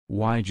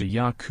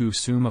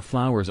Wijayakusuma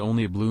flowers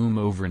only bloom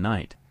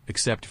overnight,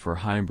 except for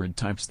hybrid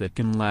types that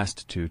can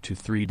last 2 to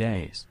 3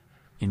 days.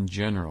 In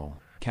general,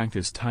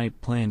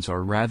 cactus-type plants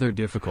are rather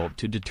difficult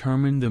to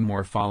determine the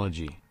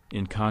morphology,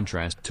 in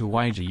contrast to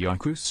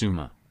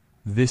Wijayakusuma.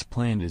 This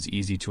plant is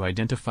easy to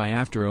identify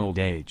after old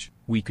age.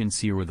 We can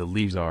see where the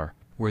leaves are,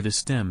 where the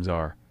stems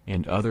are,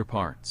 and other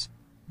parts.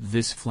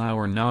 This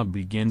flower knob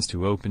begins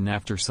to open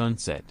after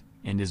sunset,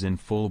 and is in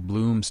full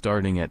bloom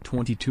starting at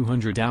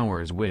 2200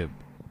 hours WIB.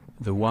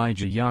 The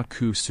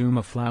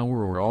Wijayakusuma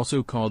flower, or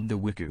also called the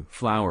Wiku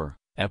flower,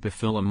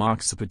 Epiphyllum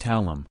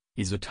oxypetalum,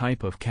 is a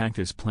type of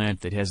cactus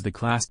plant that has the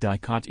class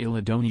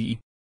Dicotiledoneae.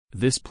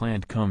 This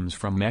plant comes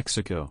from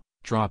Mexico,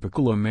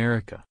 tropical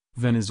America,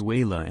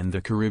 Venezuela and the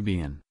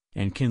Caribbean,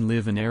 and can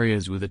live in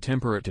areas with a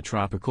temperate to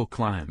tropical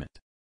climate.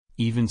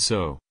 Even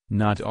so,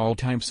 not all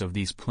types of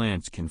these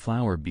plants can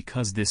flower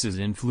because this is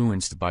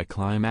influenced by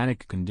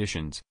climatic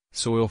conditions,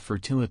 soil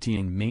fertility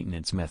and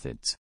maintenance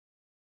methods.